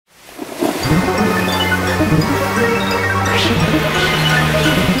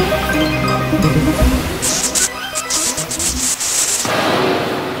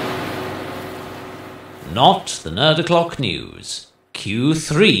Not the Nerd O'Clock News,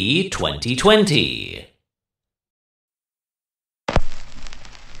 Q3 2020.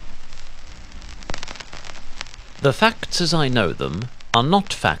 The facts as I know them are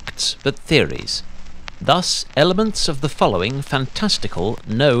not facts but theories. Thus, elements of the following fantastical,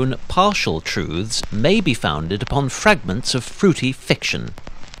 known partial truths may be founded upon fragments of fruity fiction,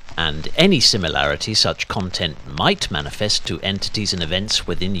 and any similarity such content might manifest to entities and events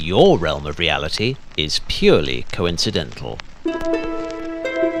within your realm of reality is purely coincidental.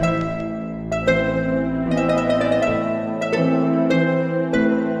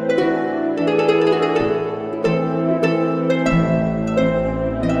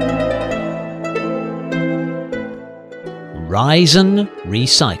 Rise and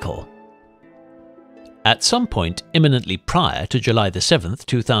recycle. At some point imminently prior to July the 7th,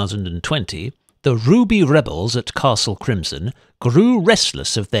 2020, the Ruby rebels at Castle Crimson grew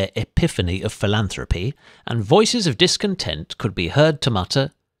restless of their epiphany of philanthropy, and voices of discontent could be heard to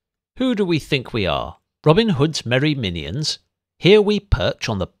mutter, "Who do we think we are? Robin Hood's merry minions? Here we perch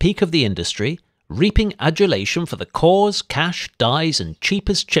on the peak of the industry, reaping adulation for the cause, cash, dyes and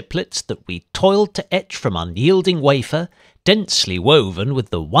cheapest chiplets that we toiled to etch from unyielding wafer, densely woven with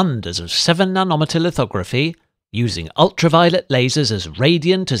the wonders of 7-nanometer lithography, using ultraviolet lasers as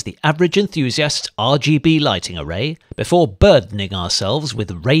radiant as the average enthusiast's RGB lighting array, before burdening ourselves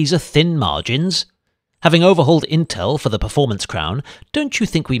with razor-thin margins. Having overhauled Intel for the performance crown, don't you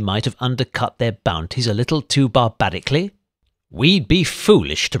think we might have undercut their bounties a little too barbarically? We'd be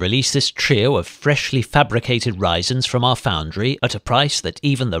foolish to release this trio of freshly fabricated Ryzens from our foundry at a price that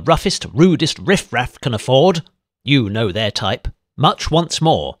even the roughest, rudest riffraff can afford. You know their type. Much wants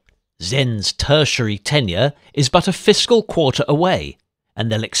more. Zen's tertiary tenure is but a fiscal quarter away,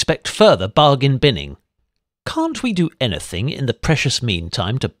 and they'll expect further bargain binning. Can't we do anything in the precious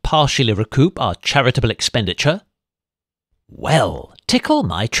meantime to partially recoup our charitable expenditure? Well, tickle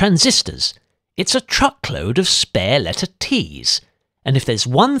my transistors. It's a truckload of spare letter T's. And if there's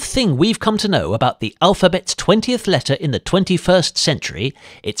one thing we've come to know about the alphabet's 20th letter in the 21st century,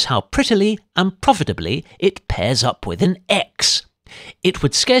 it's how prettily and profitably it pairs up with an X. It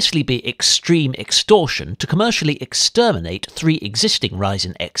would scarcely be extreme extortion to commercially exterminate 3 existing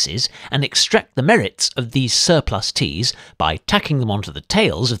Ryzen X's and extract the merits of these surplus T's by tacking them onto the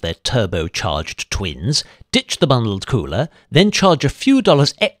tails of their turbocharged twins, ditch the bundled cooler, then charge a few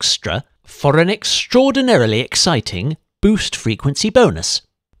dollars extra for an extraordinarily exciting boost frequency bonus.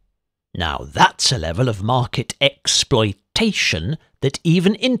 Now that's a level of market exploitation that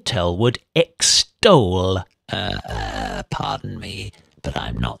even Intel would extol. Pardon me, but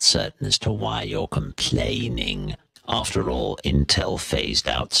I'm not certain as to why you're complaining. After all, Intel phased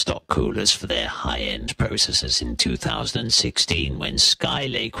out stock coolers for their high-end processors in 2016 when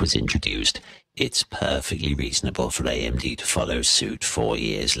Skylake was introduced. It's perfectly reasonable for AMD to follow suit 4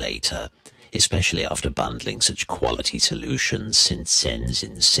 years later, especially after bundling such quality solutions since Zen's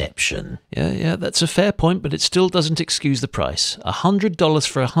inception. Yeah, that's a fair point, but it still doesn't excuse the price. $100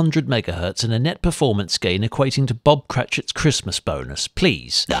 for 100 megahertz and a net performance gain equating to Bob Cratchit's Christmas bonus,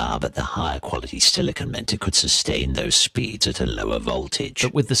 please. But the higher quality silicon meant it could sustain those speeds at a lower voltage.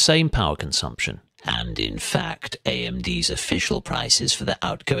 But with the same power consumption. And in fact, AMD's official prices for the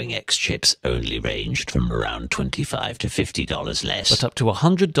outgoing X chips only ranged from around $25 to $50 less. But up to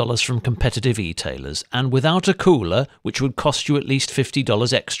 $100 from competitive e-tailers, and without a cooler, which would cost you at least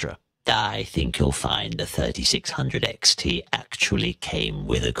 $50 extra. I think you'll find the 3600 XT actually came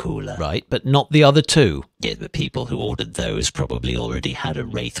with a cooler. Right, but not the other two. Yeah, the people who ordered those probably already had a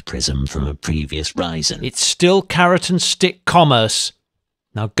Wraith Prism from a previous Ryzen. It's still carrot and stick commerce.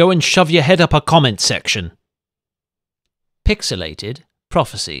 Now go and shove your head up our comment section. Pixelated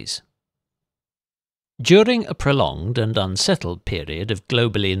prophecies. During a prolonged and unsettled period of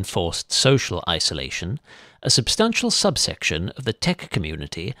globally enforced social isolation, a substantial subsection of the tech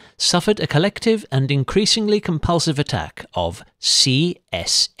community suffered a collective and increasingly compulsive attack of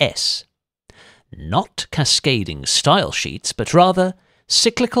CSS. Not cascading style sheets, but rather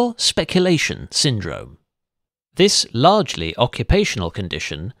cyclical speculation syndrome. This largely occupational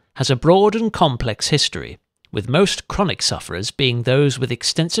condition has a broad and complex history, with most chronic sufferers being those with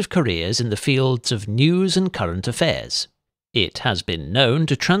extensive careers in the fields of news and current affairs. It has been known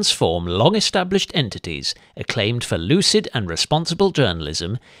to transform long-established entities acclaimed for lucid and responsible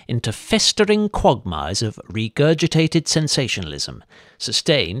journalism into festering quagmires of regurgitated sensationalism,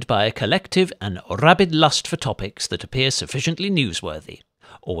 sustained by a collective and rabid lust for topics that appear sufficiently newsworthy,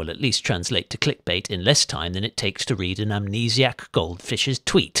 or will at least translate to clickbait in less time than it takes to read an amnesiac goldfish's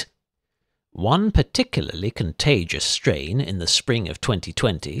tweet. One particularly contagious strain in the spring of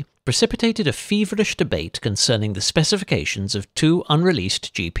 2020 precipitated a feverish debate concerning the specifications of two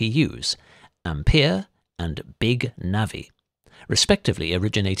unreleased GPUs, Ampere and Big Navi, respectively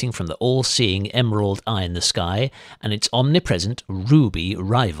originating from the all-seeing emerald eye in the sky and its omnipresent ruby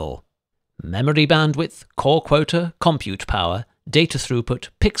rival. Memory bandwidth, core quota, compute power, data throughput,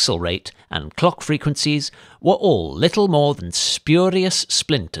 pixel rate, and clock frequencies were all little more than spurious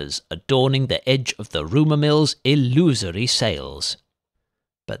splinters adorning the edge of the rumour mill's illusory sails.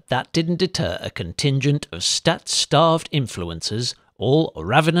 But that didn't deter a contingent of stat-starved influencers, all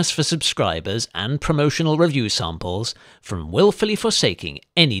ravenous for subscribers and promotional review samples, from willfully forsaking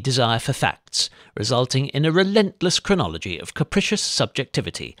any desire for facts, resulting in a relentless chronology of capricious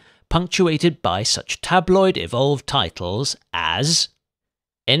subjectivity, punctuated by such tabloid-evolved titles as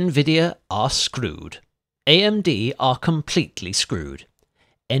NVIDIA are screwed, AMD are completely screwed,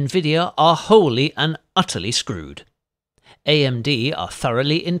 NVIDIA are wholly and utterly screwed, AMD are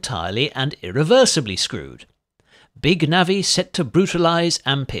thoroughly, entirely and irreversibly screwed, Big Navi set to brutalise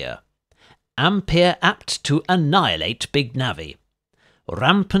Ampere, Ampere apt to annihilate Big Navi,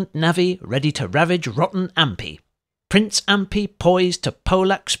 rampant Navi ready to ravage rotten Ampy, Prince Ampy poised to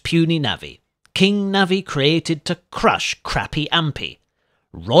poleaxe puny Navi, King Navi created to crush crappy Ampy,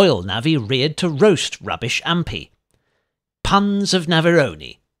 Royal Navi reared to roast rubbish Ampy, puns of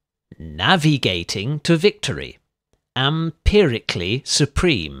Navironi, navigating to victory, empirically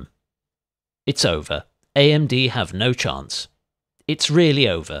supreme. It's over. AMD have no chance. It's really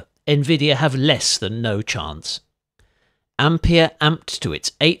over. NVIDIA have less than no chance. Ampere amped to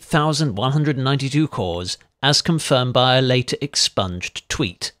its 8,192 cores, as confirmed by a later expunged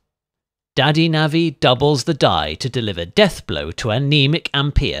tweet. Daddy Navi doubles the die to deliver death blow to anemic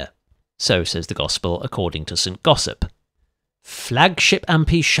Ampere. So says the Gospel according to St. Gossip. Flagship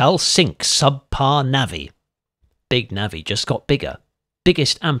Ampy shall sink subpar Navi. Big Navi just got bigger.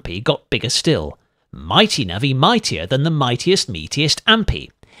 Biggest Ampy got bigger still. Mighty Navi mightier than the mightiest meatiest Ampy.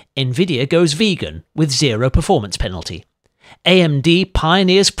 NVIDIA goes vegan with 0 performance penalty. AMD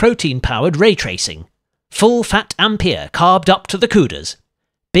pioneers protein-powered ray tracing. Full-fat Ampere carved up to the kudas.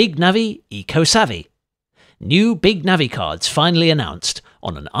 Big Navi eco-savvy. New Big Navi cards finally announced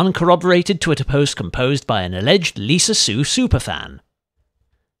on an uncorroborated Twitter post composed by an alleged Lisa Su superfan.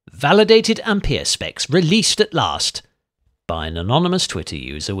 Validated Ampere specs released at last by an anonymous Twitter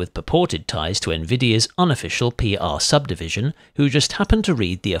user with purported ties to NVIDIA's unofficial PR subdivision who just happened to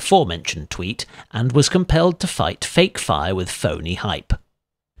read the aforementioned tweet and was compelled to fight fake fire with phony hype.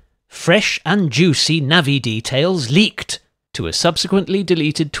 Fresh and juicy Navi details leaked to a subsequently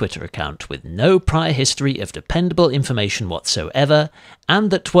deleted Twitter account with no prior history of dependable information whatsoever,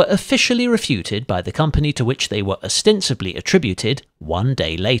 and that were officially refuted by the company to which they were ostensibly attributed 1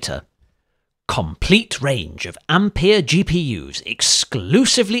 day later. Complete range of Ampere GPUs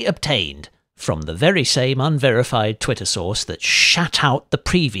exclusively obtained from the very same unverified Twitter source that shat out the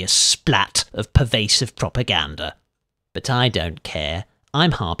previous splat of pervasive propaganda. But I don't care.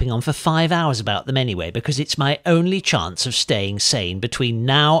 I'm harping on for 5 hours about them anyway because it's my only chance of staying sane between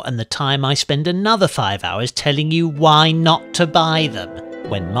now and the time I spend another 5 hours telling you why not to buy them,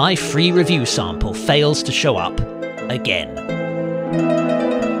 when my free review sample fails to show up again.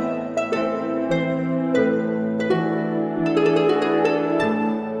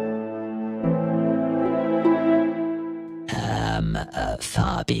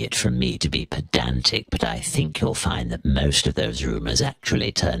 Far be it from me to be pedantic, but I think you'll find that most of those rumours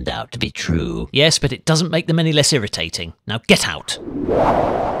actually turned out to be true. Yes, but it doesn't make them any less irritating. Now get out!